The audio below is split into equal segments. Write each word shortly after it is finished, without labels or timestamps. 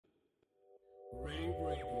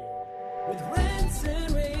With rants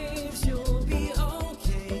and raves, you'll be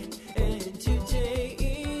okay. And today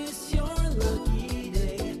is your lucky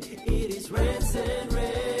day. It is Rants and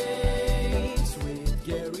Raves with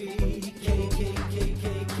Gary K.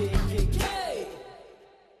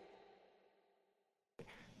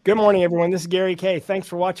 Good morning, everyone. This is Gary K. Thanks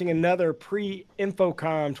for watching another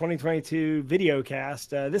pre-InfoComm 2022 video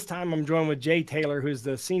cast. This time I'm joined with Jay Taylor, who's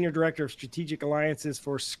the Senior Director of Strategic Alliances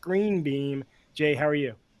for ScreenBeam. Jay, how are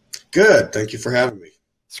you? Good. Thank you for having me.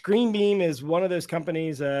 ScreenBeam is one of those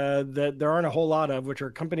companies that there aren't a whole lot of, which are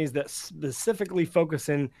companies that specifically focus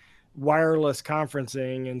in wireless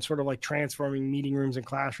conferencing and sort of like transforming meeting rooms and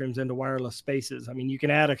classrooms into wireless spaces. I mean, you can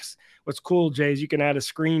add what's cool, Jay, is you can add a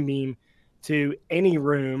ScreenBeam to any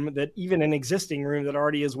room, that even an existing room that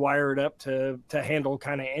already is wired up to handle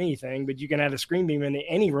kind of anything, but you can add a ScreenBeam into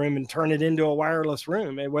any room and turn it into a wireless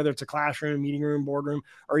room, whether it's a classroom, meeting room, boardroom,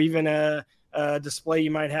 or even a display you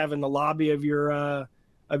might have in the lobby of your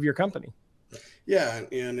company. Yeah,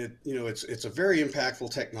 and it's a very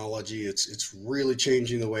impactful technology. It's really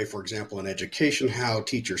changing the way, for example, in education, how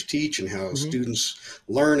teachers teach and how students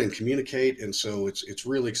learn and communicate. And so it's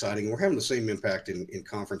really exciting. We're having the same impact in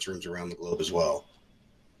conference rooms around the globe as well.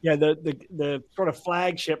 Yeah, the sort of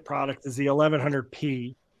flagship product is the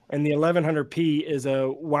 1100p, and the 1100p is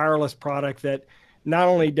a wireless product that not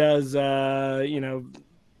only does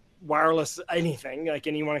wireless anything, like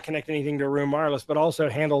you want to connect anything to a room wireless, but also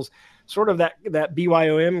handles sort of that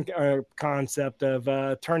BYOM concept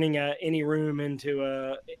of turning any room into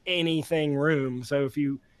a anything room. So if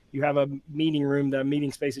you have a meeting room, the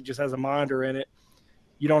meeting space, it just has a monitor in it,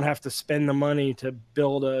 you don't have to spend the money to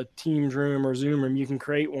build a Teams room or Zoom room. You can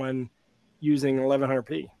create one using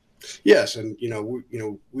 1100p. Yes, and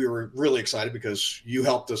we were really excited because you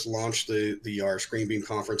helped us launch our ScreenBeam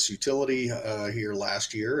conference utility here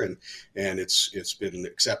last year, and it's been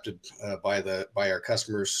accepted by our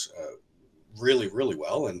customers really, really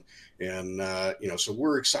well, and so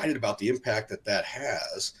we're excited about the impact that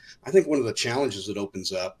has. I think one of the challenges that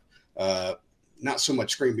opens up, not so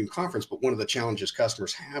much ScreenBeam conference, but one of the challenges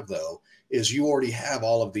customers have though is you already have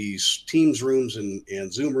all of these Teams rooms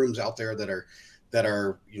and Zoom rooms out there that are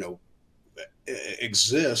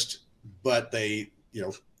exist, but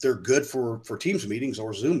they're good for Teams meetings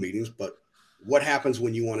or Zoom meetings. But what happens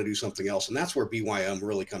when you want to do something else? And that's where BYM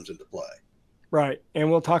really comes into play. Right.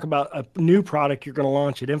 And we'll talk about a new product you're going to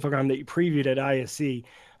launch at InfoComm that you previewed at ISC.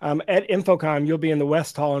 At InfoComm, you'll be in the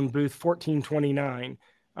West Hall in booth 1429.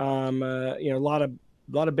 A lot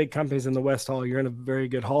of big companies in the West Hall. You're in a very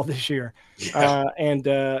good hall this year. Yeah.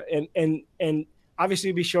 And obviously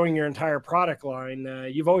you'll be showing your entire product line.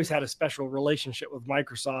 You've always had a special relationship with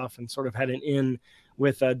Microsoft and sort of had an in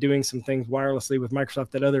with doing some things wirelessly with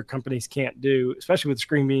Microsoft that other companies can't do, especially with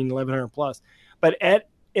ScreenBeam 1100 plus. But at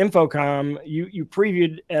InfoComm, you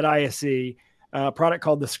previewed at ISC a product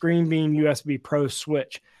called the ScreenBeam USB Pro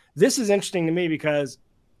Switch. This is interesting to me because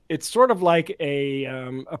it's sort of like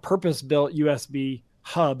a purpose-built USB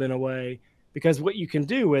hub in a way, because what you can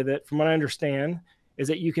do with it, from what I understand, is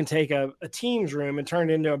that you can take a Teams room and turn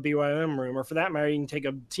it into a BYM room, or for that matter, you can take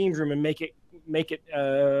a Teams room and make it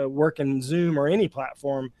work in Zoom or any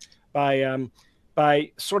platform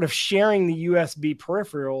by sort of sharing the USB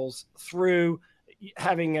peripherals through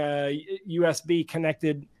having a USB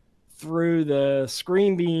connected through the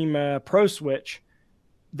ScreenBeam Pro Switch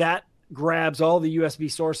that grabs all the USB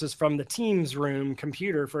sources from the Teams room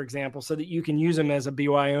computer, for example, so that you can use them as a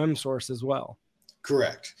BYM source as well.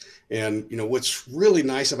 Correct. And what's really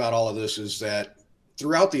nice about all of this is that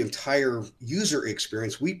throughout the entire user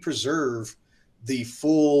experience, we preserve the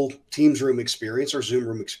full Teams room experience or Zoom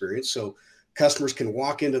room experience. So customers can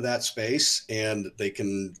walk into that space and they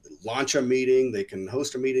can launch a meeting, they can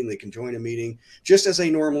host a meeting, they can join a meeting, just as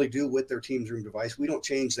they normally do with their Teams room device. We don't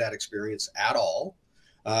change that experience at all.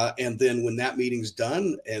 And then when that meeting's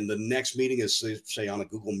done and the next meeting is, say, on a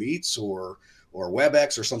Google Meets or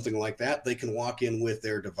WebEx or something like that, they can walk in with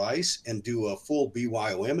their device and do a full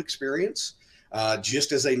BYOM experience,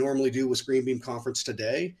 just as they normally do with ScreenBeam Conference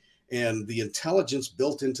today. And the intelligence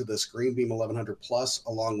built into the ScreenBeam 1100 Plus,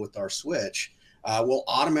 along with our switch, will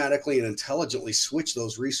automatically and intelligently switch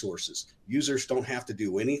those resources. Users don't have to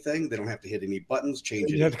do anything. They don't have to hit any buttons, change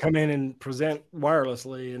anything. You have to come in and present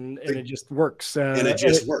wirelessly, and it just works. And it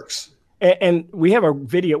just works. And we have a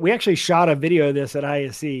video. We actually shot a video of this at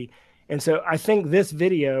ISC. And so I think this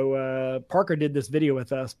video, Parker did this video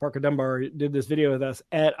with us. Parker Dunbar did this video with us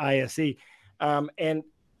at ISC. And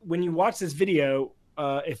when you watch this video,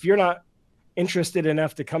 if you're not interested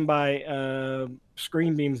enough to come by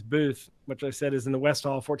ScreenBeam's booth, which I said is in the West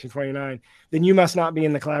Hall, 1429, then you must not be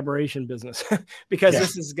in the collaboration business because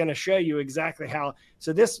this is going to show you exactly how.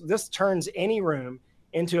 So this turns any room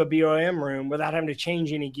into a BOM room without having to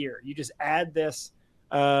change any gear. You just add this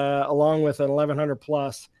along with an 1100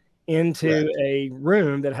 plus into a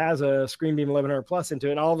room that has a ScreenBeam 1100 plus into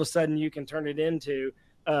it. And all of a sudden you can turn it into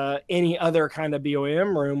any other kind of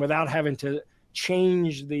BOM room without having to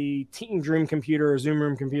change the Teams room computer or Zoom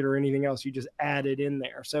room computer or anything else. You just add it in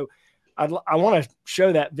there. So I want to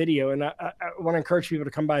show that video, and I want to encourage people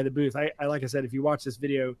to come by the booth. I like I said, if you watch this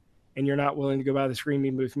video and you're not willing to go by the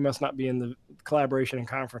ScreenBeam booth, you must not be in the collaboration and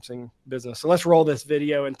conferencing business. So let's roll this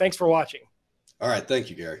video, and thanks for watching. All right. Thank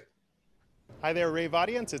you, Gary. Hi there, rAVe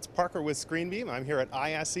audience. It's Parker with ScreenBeam. I'm here at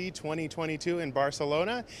ISE 2022 in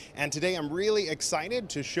Barcelona, and today I'm really excited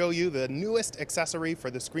to show you the newest accessory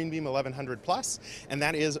for the ScreenBeam 1100 Plus, and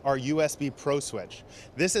that is our USB Pro Switch.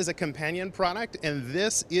 This is a companion product, and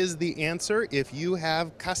this is the answer if you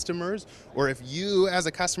have customers, or if you as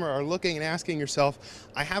a customer are looking and asking yourself,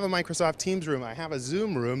 I have a Microsoft Teams room, I have a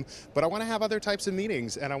Zoom room, but I want to have other types of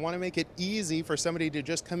meetings, and I want to make it easy for somebody to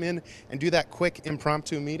just come in and do that quick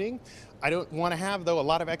impromptu meeting. I don't want to have, though, a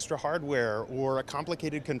lot of extra hardware or a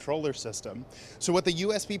complicated controller system. So what the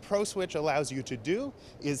USB Pro Switch allows you to do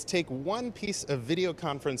is take one piece of video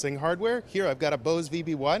conferencing hardware. Here I've got a Bose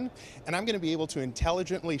VB1, and I'm going to be able to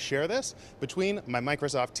intelligently share this between my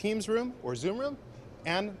Microsoft Teams room or Zoom room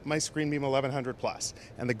and my ScreenBeam 1100 Plus.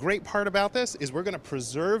 And the great part about this is we're going to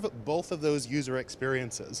preserve both of those user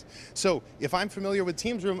experiences. So if I'm familiar with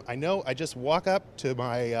Teams room, I know I just walk up to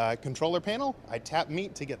my controller panel, I tap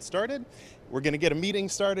Meet to get started. We're going to get a meeting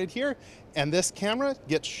started here, and this camera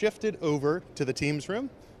gets shifted over to the Teams room.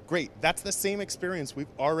 Great, that's the same experience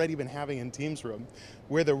we've already been having in Teams room.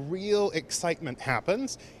 Where the real excitement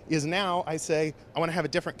happens is now I say, I want to have a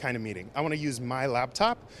different kind of meeting. I want to use my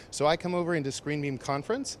laptop. So I come over into ScreenBeam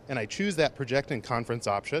Conference and I choose that project and conference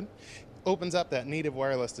option. Opens up that native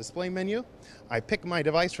wireless display menu. I pick my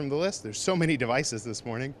device from the list. There's so many devices this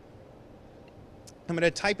morning. I'm going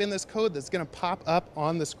to type in this code that's going to pop up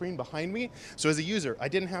on the screen behind me. So as a user, I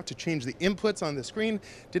didn't have to change the inputs on the screen,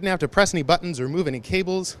 didn't have to press any buttons or move any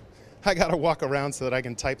cables. I got to walk around so that I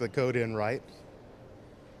can type the code in right.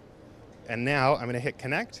 And now I'm going to hit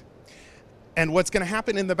connect. And what's going to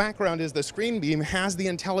happen in the background is the ScreenBeam has the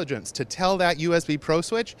intelligence to tell that USB Pro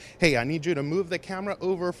Switch, hey, I need you to move the camera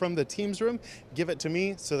over from the Teams room, give it to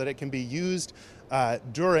me so that it can be used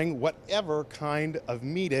during whatever kind of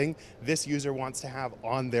meeting this user wants to have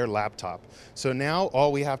on their laptop. So now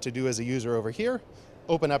all we have to do as a user over here,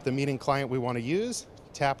 open up the meeting client we want to use,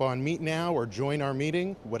 tap on Meet Now or join our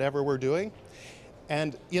meeting, whatever we're doing.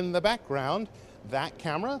 And in the background, that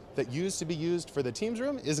camera that used to be used for the Teams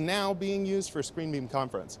room is now being used for ScreenBeam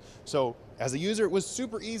Conference. So as a user, it was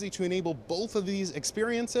super easy to enable both of these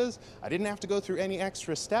experiences. I didn't have to go through any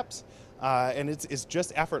extra steps, and it's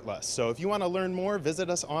just effortless. So if you want to learn more, visit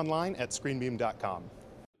us online at ScreenBeam.com.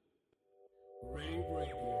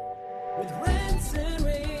 With Rants and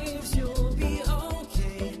rAVes.